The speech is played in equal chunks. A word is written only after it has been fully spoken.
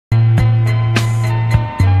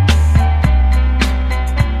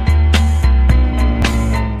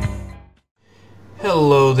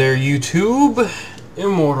YouTube,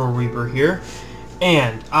 Immortal Reaper here,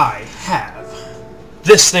 and I have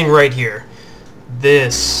this thing right here.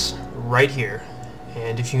 This right here.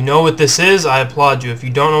 And if you know what this is, I applaud you. If you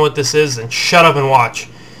don't know what this is, then shut up and watch,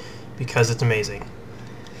 because it's amazing.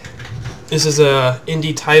 This is a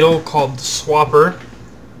indie title called Swapper.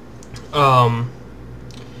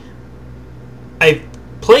 I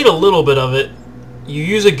played a little bit of it. You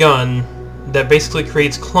use a gun that basically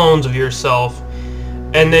creates clones of yourself,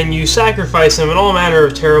 and then you sacrifice them in all manner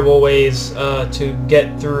of terrible ways to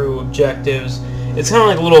get through objectives. It's kind of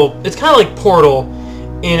like a little, it's kind of like Portal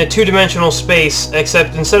in a two-dimensional space,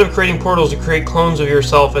 except instead of creating portals, you create clones of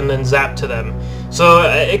yourself and then zap to them. So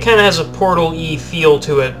it kind of has a Portal-y feel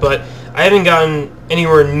to it, but I haven't gotten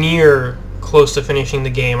anywhere near close to finishing the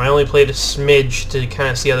game. I only played a smidge to kind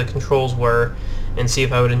of see how the controls were and see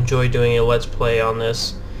if I would enjoy doing a Let's Play on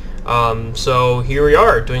this. So here we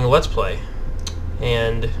are, doing a Let's Play.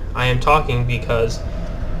 And I am talking because...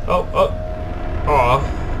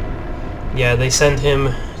 yeah, they send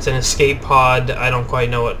him... It's an escape pod. I don't quite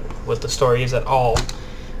know what the story is at all.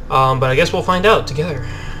 But I guess we'll find out together.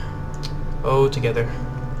 Oh, together.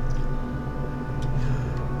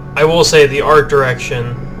 I will say the art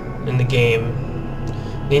direction in the game,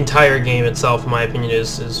 the entire game itself, in my opinion,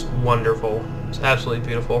 is wonderful. It's absolutely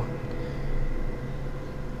beautiful.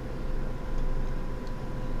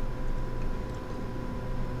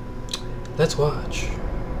 Let's watch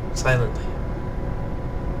silently.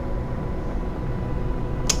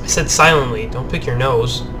 I said silently. Don't pick your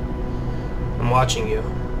nose. I'm watching you.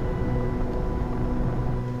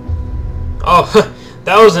 Oh,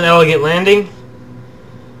 that was an elegant landing.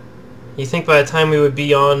 You think by the time we would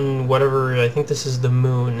be on whatever, I think this is the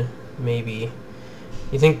moon, maybe.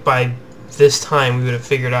 You think by this time we would have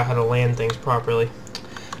figured out how to land things properly.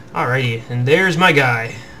 Alrighty, and there's my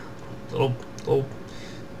guy. Little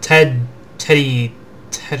Teddy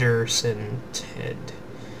Tedderson. Ted.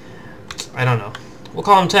 I don't know. We'll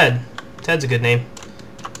call him Ted. Ted's a good name.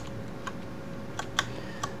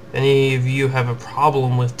 If any of you have a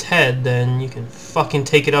problem with Ted, then you can fucking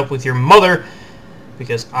take it up with your mother,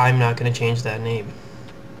 because I'm not going to change that name.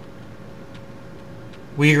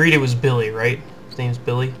 We agreed it was Billy, right? His name's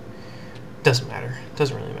Billy? Doesn't matter.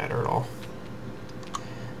 Doesn't really matter at all.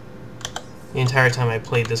 The entire time I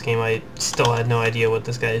played this game, I still had no idea what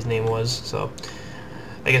this guy's name was, so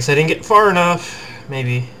I guess I didn't get far enough.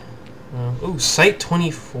 Maybe. Ooh, Site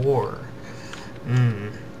 24.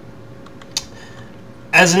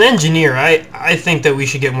 As an engineer, I think that we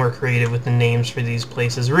should get more creative with the names for these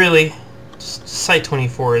places. Really, Site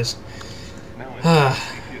 24 is...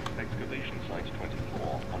 excavation Site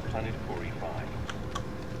 24 on planet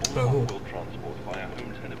 4E5. All will transport via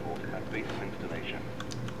home teleport at base of installation.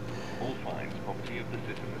 All finds property of the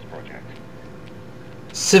Sisyphus project.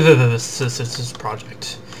 Sisyphus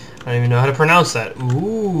project. I don't even know how to pronounce that.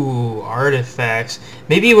 Ooh, artifacts.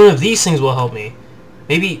 Maybe one of these things will help me.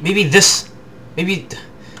 Maybe this. Maybe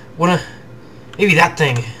that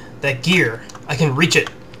thing. That gear. I can reach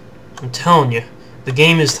it. I'm telling you. The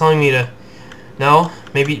game is telling me to... No?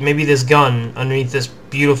 Maybe this gun underneath this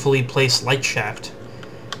beautifully placed light shaft.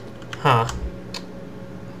 Huh.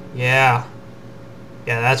 Yeah.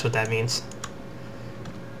 Yeah, that's what that means.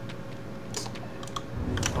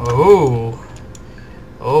 Oh.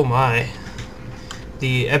 Oh my.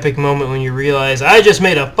 The epic moment when you realize, I just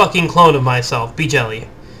made a fucking clone of myself. Be jelly.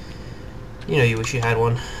 You know you wish you had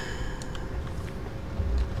one.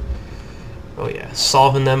 Oh yeah,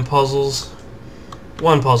 solving them puzzles.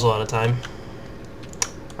 One puzzle at a time.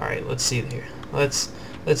 Alright, let's see here. Let's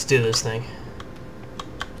do this thing.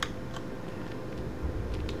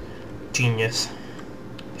 Genius.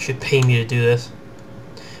 Should pay me to do this.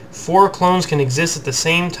 4 clones can exist at the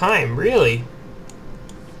same time. Really?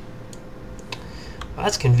 Well,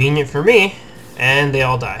 that's convenient for me. And they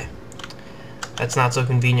all die. That's not so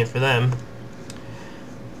convenient for them.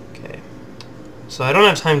 Okay. So I don't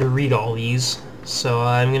have time to read all these. So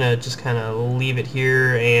I'm going to just kind of leave it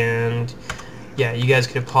here. And yeah, you guys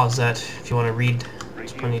could have paused that if you want to read.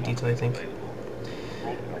 There's plenty of detail, I think.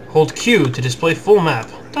 Hold Q to display full map.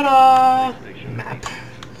 Ta-da! Map.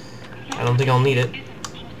 I don't think I'll need it.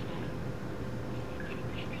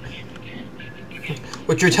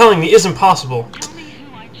 What you're telling me isn't possible.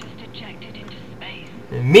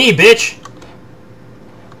 Me, bitch!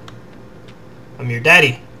 I'm your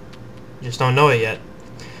daddy. You just don't know it yet.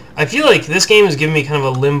 I feel like this game is giving me kind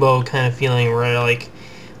of a limbo kind of feeling where, like,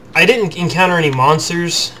 I didn't encounter any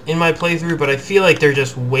monsters in my playthrough, but I feel like they're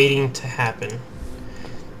just waiting to happen.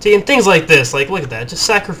 See, and things like this, like, look at that. Just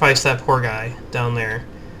sacrifice that poor guy down there.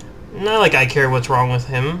 Not like I care what's wrong with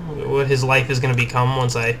him, what his life is going to become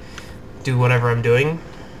once I do whatever I'm doing.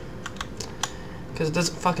 Because it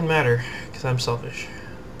doesn't fucking matter, because I'm selfish.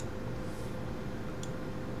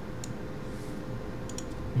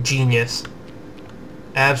 Genius.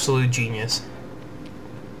 Absolute genius.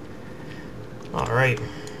 Alright,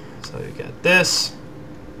 so we got this.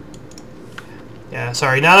 Yeah,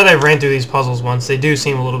 sorry, now that I've ran through these puzzles once, they do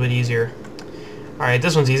seem a little bit easier. Alright,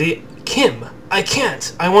 this one's easy. Kim, I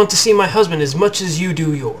can't. I want to see my husband as much as you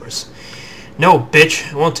do yours. No,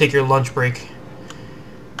 bitch. I won't take your lunch break.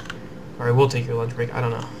 Or I will take your lunch break. I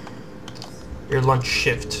don't know. Your lunch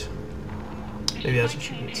shift. Maybe that's what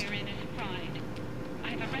she means.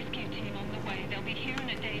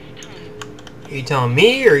 Are you telling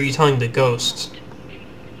me, or are you telling the ghosts?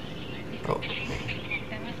 Oh.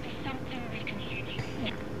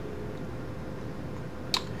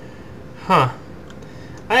 Huh.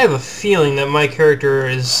 I have a feeling that my character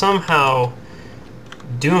is somehow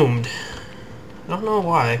doomed. I don't know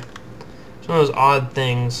why. It's one of those odd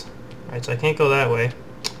things. Alright, so I can't go that way.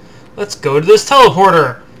 Let's go to this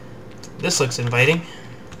teleporter! This looks inviting.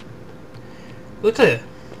 Look at it.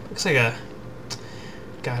 Looks like a...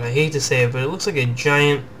 God, I hate to say it, but it looks like a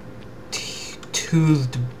giant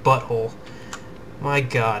toothed butthole. My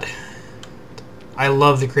God. I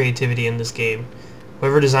love the creativity in this game.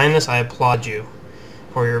 Whoever designed this, I applaud you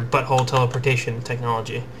for your butthole teleportation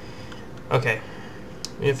technology. Okay.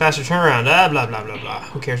 We need a faster turnaround. Ah, blah, blah, blah, blah.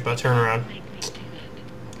 Who cares about turnaround?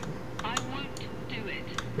 I won't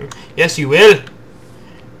do it. Yes, you will.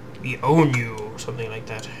 We own you. Something like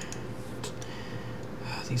that.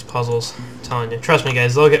 These puzzles. I'm telling you. Trust me,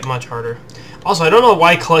 guys. They'll get much harder. Also, I don't know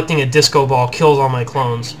why collecting a disco ball kills all my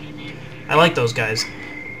clones. I like those guys.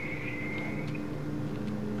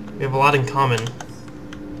 We have a lot in common.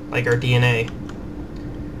 Like our DNA.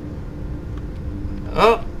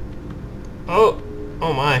 Oh! Oh!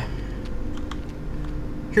 Oh my.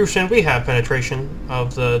 Houston, we have penetration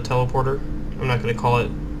of the teleporter. I'm not going to call it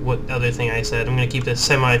what other thing I said. I'm going to keep this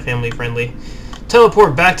semi-family friendly.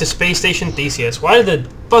 Teleport back to Space Station Theseus. Why did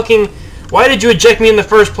you eject me in the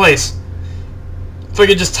first place? If I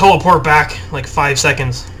could just teleport back like 5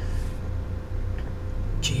 seconds.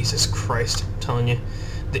 Jesus Christ, I'm telling you.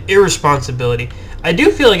 The irresponsibility. I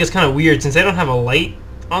do feel like it's kind of weird since they don't have a light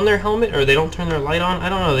on their helmet, or they don't turn their light on. I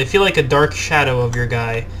don't know. They feel like a dark shadow of your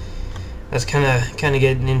guy. That's kind of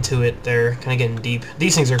getting into it there. Kind of getting deep.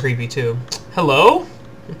 These things are creepy too. Hello?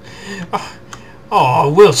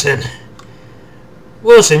 Oh, Wilson.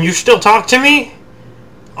 Wilson, you still talk to me?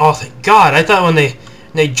 Oh, thank God. I thought when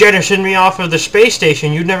they jettisoned me off of the space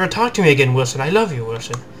station, you'd never talk to me again, Wilson. I love you,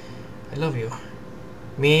 Wilson. I love you.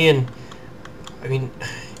 Me and... I mean,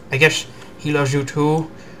 I guess he loves you too.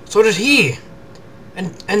 So does he.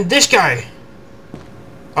 And this guy.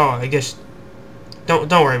 Oh, I guess... Don't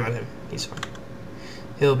worry about him. He's fine.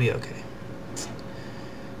 He'll be okay.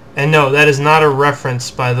 And no, that is not a reference,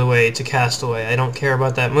 by the way, to Castaway. I don't care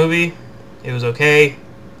about that movie. It was okay.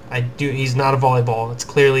 He's not a volleyball. It's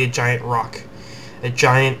clearly a giant rock. A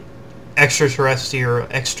giant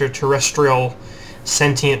extraterrestrial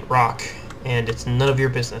sentient rock. And it's none of your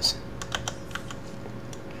business.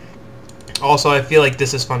 Also, I feel like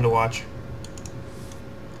this is fun to watch.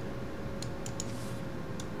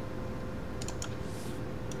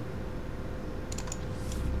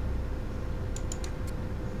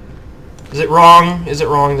 Is it wrong? Is it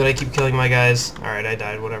wrong that I keep killing my guys? Alright, I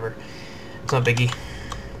died, whatever. It's not biggie.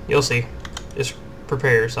 You'll see. Just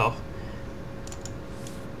prepare yourself.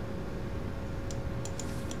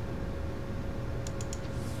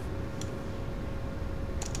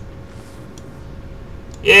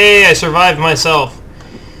 Yay, I survived myself.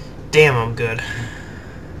 Damn, I'm good.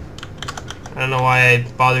 I don't know why I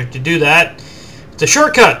bothered to do that. It's a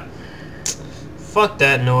shortcut! Fuck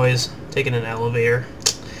that noise. Taking an elevator.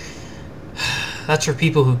 That's for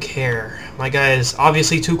people who care. My guy is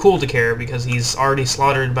obviously too cool to care because he's already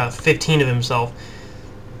slaughtered about 15 of himself.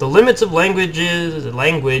 The limits of language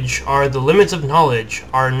are the limits of knowledge.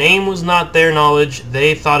 Our name was not their knowledge.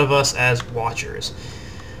 They thought of us as watchers.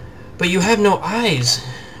 But you have no eyes,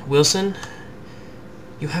 Wilson.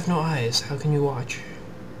 You have no eyes. How can you watch?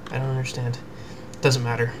 I don't understand. It doesn't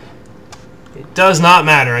matter. It does not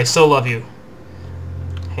matter. I still love you.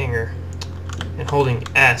 Hanger. And holding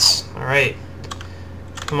S. Alright.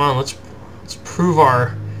 Come on, let's prove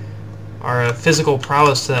our physical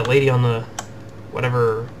prowess to that lady on the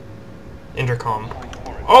whatever intercom.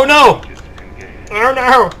 Oh no! Oh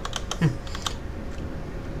no!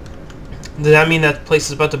 Does that mean that place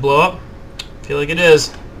is about to blow up? I feel like it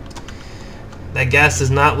is. That gas does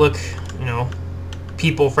not look, you know,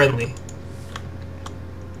 people friendly.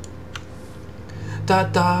 Da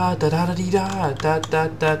da da da da dee da da da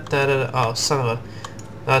da da da. Oh, son of a.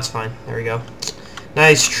 That's fine. There we go.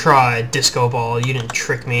 Nice try, disco ball. You didn't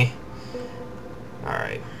trick me. All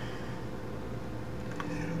right.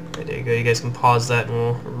 There you go. You guys can pause that and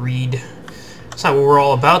we'll read. That's not what we're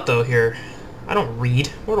all about, though. Here, I don't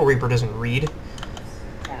read. Mortal Reaper doesn't read.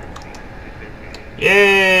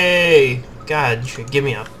 Yay! God, you should give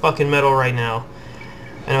me a fucking medal right now.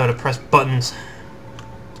 I know how to press buttons.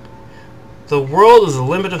 The world is the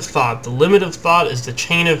limit of thought. The limit of thought is the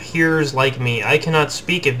chain of hearers like me. I cannot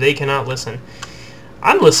speak if they cannot listen.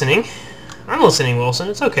 I'm listening. I'm listening, Wilson.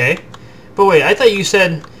 It's okay. But wait, I thought you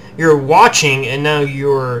said you're watching and now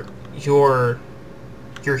you're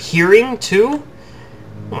hearing too?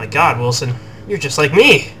 Oh my God, Wilson. You're just like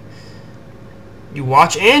me. You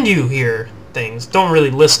watch and you hear things. Don't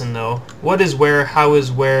really listen, though. What is where? How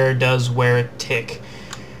is where? Does where tick?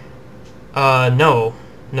 No.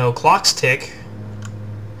 No clocks tick.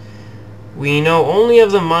 We know only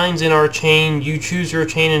of the minds in our chain. You choose your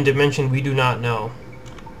chain and dimension we do not know.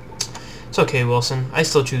 It's okay, Wilson. I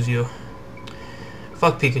still choose you.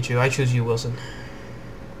 Fuck Pikachu. I choose you, Wilson.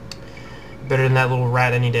 Better than that little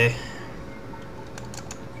rat any day.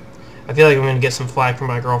 I feel like I'm gonna get some flack from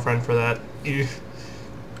my girlfriend for that. Ew.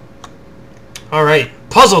 Alright,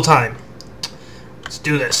 puzzle time! Let's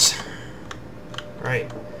do this. Alright.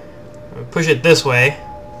 Push it this way.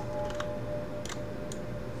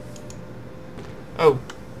 Oh.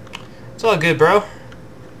 It's all good, bro.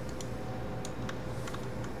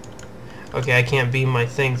 Okay, I can't beam my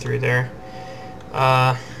thing through there.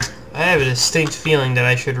 I have a distinct feeling that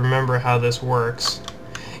I should remember how this works.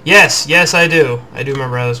 Yes, yes I do. I do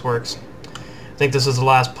remember how this works. I think this is the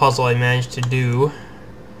last puzzle I managed to do.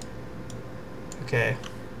 Okay.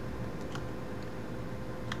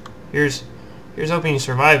 Here's hoping you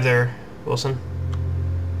survive there, Wilson.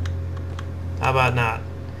 How about not?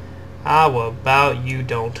 How about you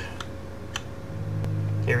don't?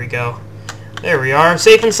 Here we go. There we are,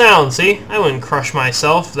 safe and sound, see? I wouldn't crush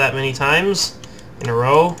myself that many times in a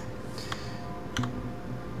row.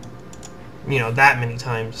 You know, that many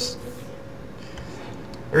times.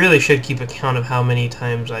 I really should keep account of how many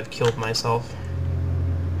times I've killed myself.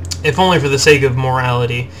 If only for the sake of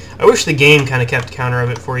morality. I wish the game kind of kept counter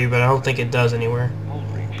of it for you, but I don't think it does anywhere.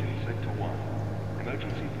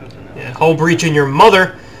 Yeah, hull breach in your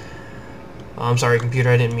mother! Oh, I'm sorry, computer,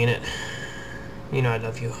 I didn't mean it. You know I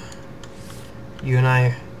love you. You and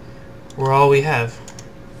I, we're all we have.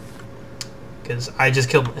 Because I just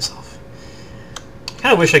killed myself. I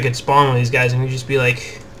kind of wish I could spawn one of these guys and we'd just be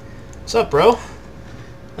like, what's up, bro?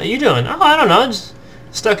 How you doing? Oh, I don't know, just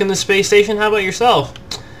stuck in the space station. How about yourself?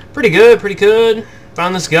 Pretty good, pretty good.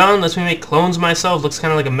 Found this gun, lets me make clones of myself. Looks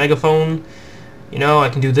kind of like a megaphone. You know, I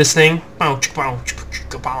can do this thing.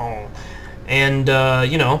 And,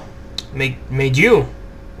 you know, made you.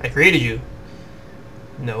 I created you.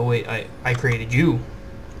 No, wait, I created you.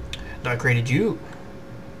 No, I created you.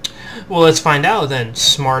 Well, let's find out then,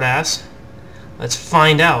 smartass. Let's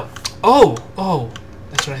find out. Oh,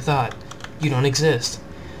 that's what I thought. You don't exist.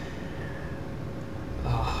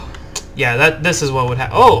 Yeah, this is what would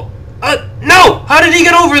happen. Oh! No! How did he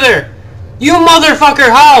get over there? You motherfucker,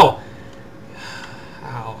 how?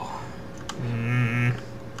 Ow.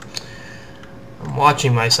 I'm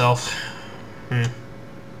watching myself.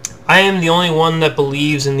 I am the only one that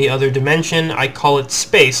believes in the other dimension. I call it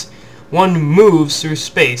space. One moves through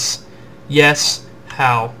space. Yes,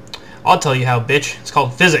 how? I'll tell you how, bitch. It's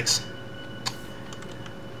called physics.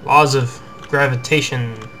 Laws of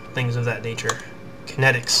gravitation, things of that nature.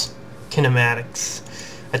 Kinetics. Kinematics.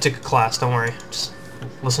 I took a class, don't worry. Just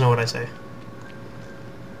listen to what I say.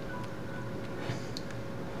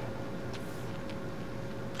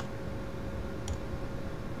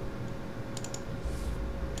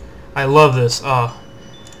 I love this. Oh,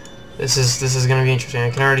 this is gonna be interesting. I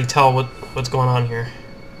can already tell what's going on here.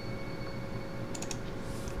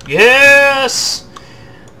 Yes,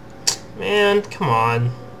 man, come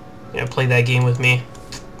on. You gotta play that game with me.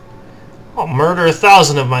 I'll murder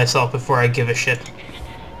 1,000 of myself before I give a shit.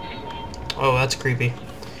 Oh, that's creepy.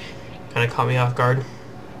 Kind of caught me off guard.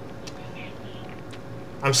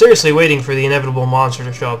 I'm seriously waiting for the inevitable monster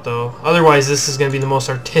to show up, though. Otherwise, this is going to be the most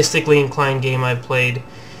artistically inclined game I've played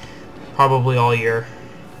probably all year.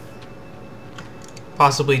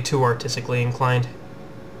 Possibly too artistically inclined.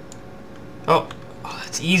 Oh,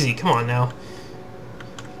 that's easy. Come on now.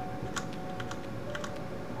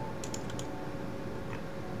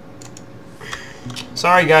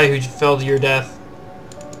 Sorry, guy who fell to your death.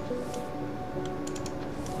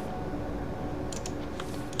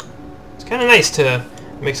 It's kind of nice to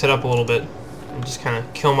mix it up a little bit and just kind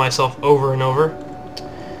of kill myself over and over.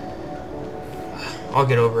 I'll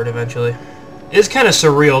get over it eventually. It's kind of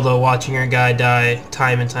surreal, though, watching your guy die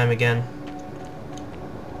time and time again.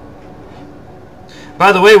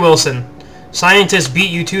 By the way, Wilson, scientists beat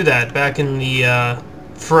you to that back in the,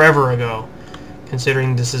 forever ago.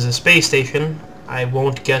 Considering this is a space station, I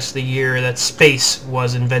won't guess the year that space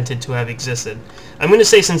was invented to have existed. I'm going to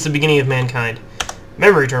say since the beginning of mankind.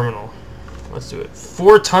 Memory terminal. Let's do it.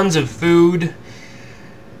 4 tons of food.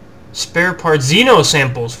 Spare parts. Xeno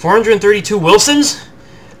samples. 432 Wilsons?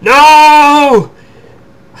 No!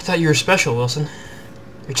 I thought you were special, Wilson.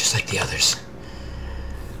 You're just like the others.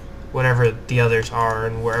 Whatever the others are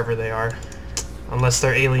and wherever they are. Unless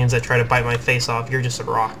they're aliens that try to bite my face off, you're just a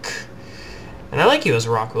rock. And I like you as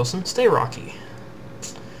a rock, Wilson. Stay rocky.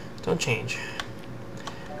 Don't change.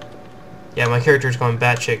 Yeah, my character's going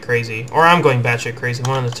batshit crazy. Or I'm going batshit crazy,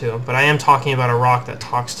 one of the two. But I am talking about a rock that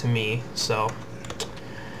talks to me, so...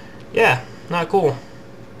 yeah, not cool.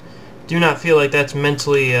 Do not feel like that's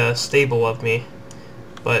mentally stable of me.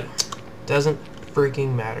 But doesn't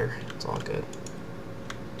freaking matter. It's all good.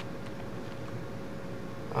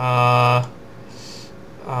 Oh!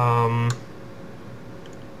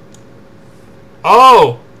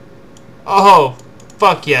 Oh!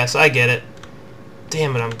 Fuck yes, I get it.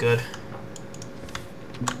 Damn it, I'm good.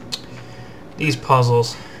 These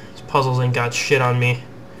puzzles ain't got shit on me.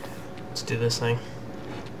 Let's do this thing.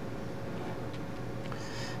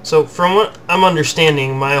 So, from what I'm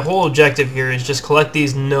understanding, my whole objective here is just collect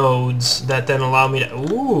these nodes that then allow me to...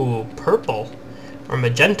 ooh, purple. Or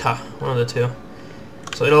magenta, one of the two.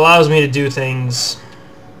 So it allows me to do things...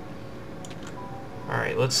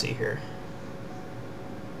 alright, let's see here.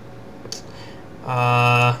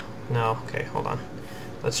 No, okay, hold on.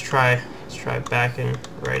 Let's try backing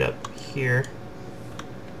right up here.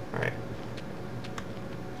 Alright.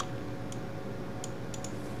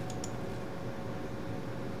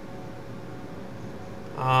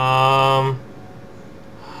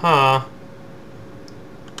 Huh.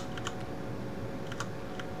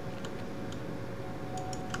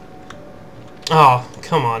 Oh,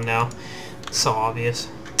 come on now. It's so obvious.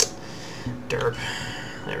 Derp.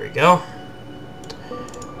 There we go.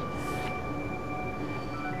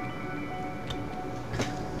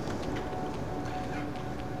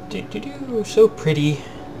 Do-do-do, so pretty.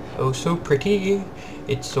 Oh, so pretty.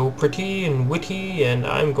 It's so pretty and witty, and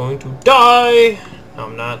I'm going to die! No,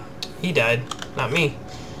 I'm not. He died. Not me.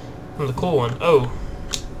 I'm the cool one. Oh.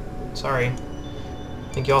 Sorry. I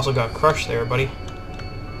think you also got crushed there, buddy.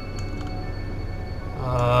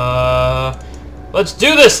 Let's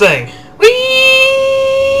do this thing!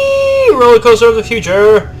 Whee! Roller coaster of the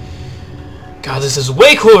future! God, this is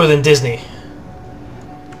way cooler than Disney.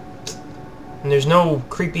 And there's no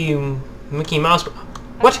creepy Mickey Mouse...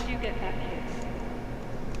 what? How did you get back here?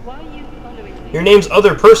 Why are you following me? Your name's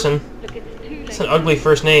Other Person. Look, it's too late. It's an ugly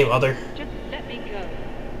first name, Other. Just let me go.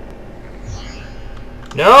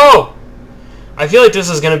 No! I feel like this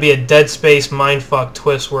is going to be a Dead Space mindfuck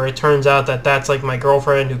twist where it turns out that that's like my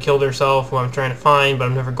girlfriend who killed herself, who I'm trying to find, but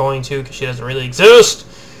I'm never going to because she doesn't really exist.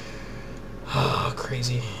 Oh,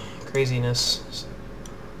 crazy. Craziness.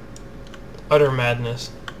 Utter madness.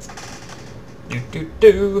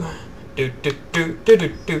 Do-do-do.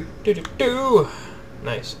 Do-do-do-do-do-do-do-do.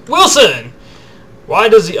 Nice. Wilson! Why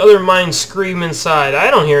does the other mind scream inside? I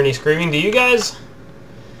don't hear any screaming. Do you guys?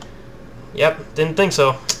 Yep, didn't think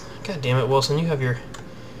so. God damn it, Wilson, you have your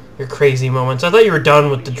crazy moments. I thought you were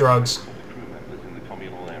done with the drugs. Crew members in the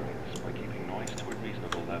communal areas by keeping noise to a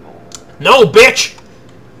reasonable level. No, bitch!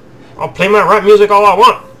 I'll play my rap music all I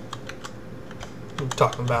want. What are you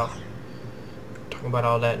talking about? Talking about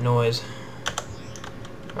all that noise.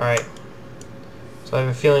 Alright. So I have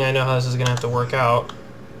a feeling I know how this is going to have to work out.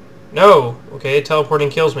 No! Okay,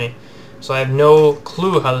 teleporting kills me. So I have no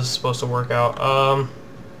clue how this is supposed to work out.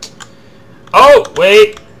 Oh!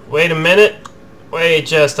 Wait! Wait a minute. Wait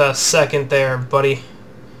just a second there, buddy.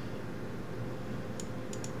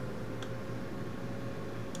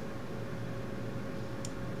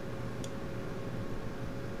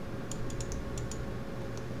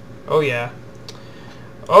 Oh yeah.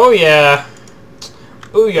 Oh yeah.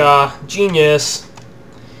 Ooh-yah. Genius.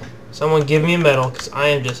 Someone give me a medal, because I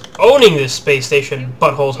am just owning this space station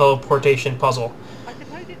butthole teleportation puzzle. I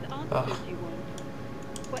suppose it's answers you want.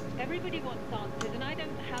 But everybody wants answers, and I don't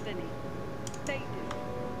have any. They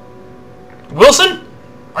do. Wilson?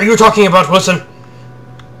 Are you talking about Wilson?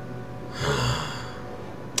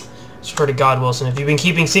 Swear to God, Wilson, if you've been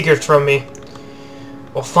keeping secrets from me...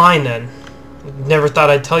 well, fine then. Never thought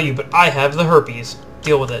I'd tell you, but I have the herpes.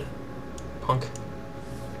 Deal with it, punk.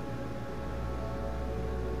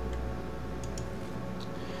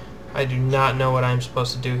 I do not know what I'm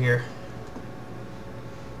supposed to do here.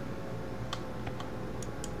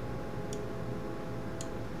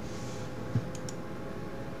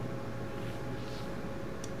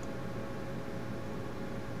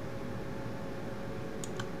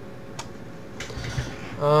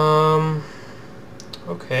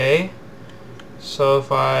 Okay. So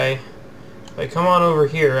if I come on over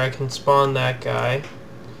here, I can spawn that guy.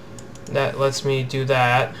 That lets me do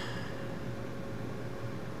that.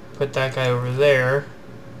 Put that guy over there.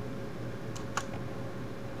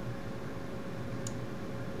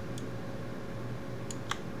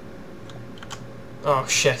 Oh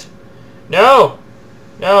shit. No!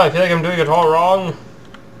 No, I feel like I'm doing it all wrong.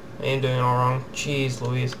 I am doing it all wrong. Jeez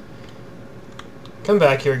Louise. Come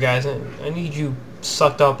back here, guys. I need you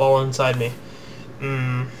sucked up all inside me.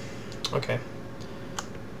 Okay.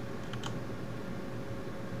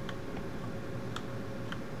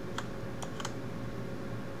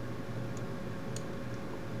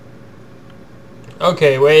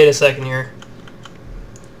 Okay, wait a second here.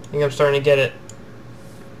 I think I'm starting to get it.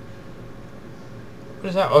 What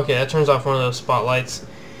is that? Okay, that turns off one of those spotlights.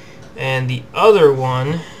 And the other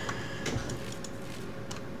one...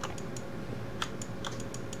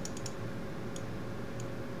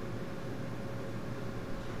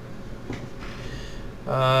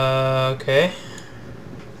 okay.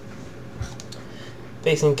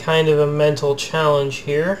 Facing kind of a mental challenge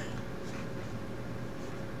here.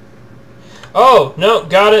 Oh, no,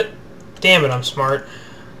 got it. Damn it, I'm smart.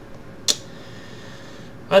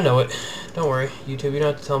 I know it. Don't worry, YouTube, you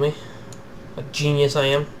don't have to tell me. What a genius I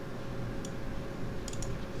am.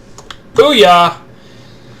 Booyah!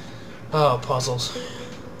 Oh, puzzles.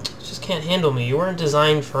 Just can't handle me. You weren't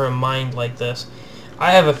designed for a mind like this.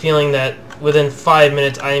 I have a feeling that within 5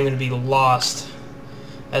 minutes I am going to be lost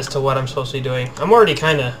as to what I'm supposed to be doing. I'm already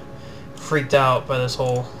kind of freaked out by this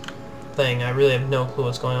whole thing. I really have no clue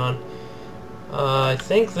what's going on. I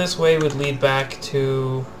think this way would lead back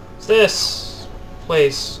to this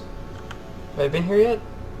place. Have I been here yet?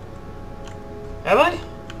 Have I?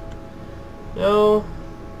 No.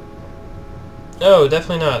 No,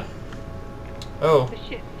 definitely not. Oh. The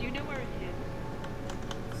ship, do you know where it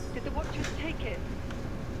is? Did the Watchers take it?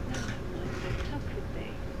 No, mindless. How could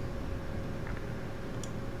they?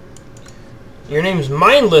 Your name's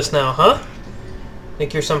Mindless now, huh?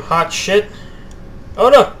 Think you're some hot shit? Oh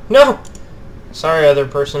no! No! Sorry, other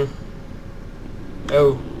person.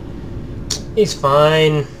 Oh. He's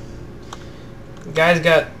fine. The guy's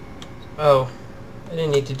got... Oh. I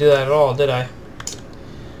didn't need to do that at all, did I?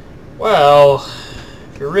 Well,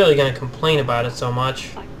 if you're really going to complain about it so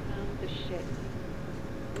much... I found the ship.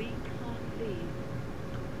 We can't leave.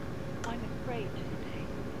 I'm afraid to stay.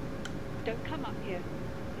 Don't come up here.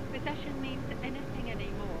 If possession means anything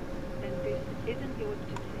anymore, then this isn't yours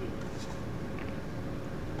to take.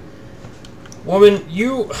 Woman,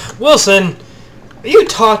 you... Wilson! Are you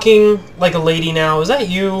talking like a lady now? Is that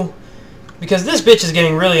you? Because this bitch is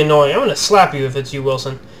getting really annoying. I'm gonna slap you if it's you,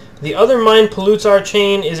 Wilson. The other mind pollutes our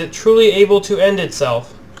chain. Is it truly able to end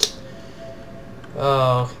itself?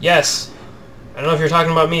 Oh, yes. I don't know if you're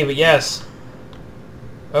talking about me, but yes.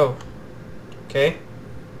 Oh. Okay.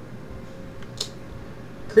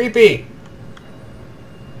 Creepy.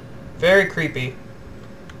 Very creepy.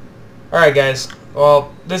 Alright, guys.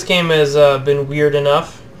 Well, this game has been weird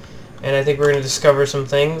enough, and I think we're going to discover some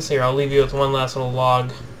things. Here, I'll leave you with one last little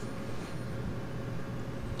log.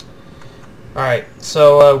 Alright,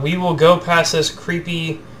 so we will go past this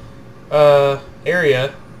creepy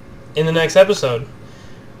area in the next episode.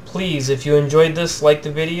 Please, if you enjoyed this, like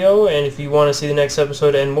the video, and if you want to see the next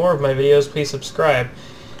episode and more of my videos, please subscribe.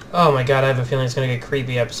 Oh my god, I have a feeling it's going to get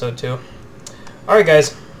creepy episode 2. Alright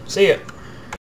guys, see ya.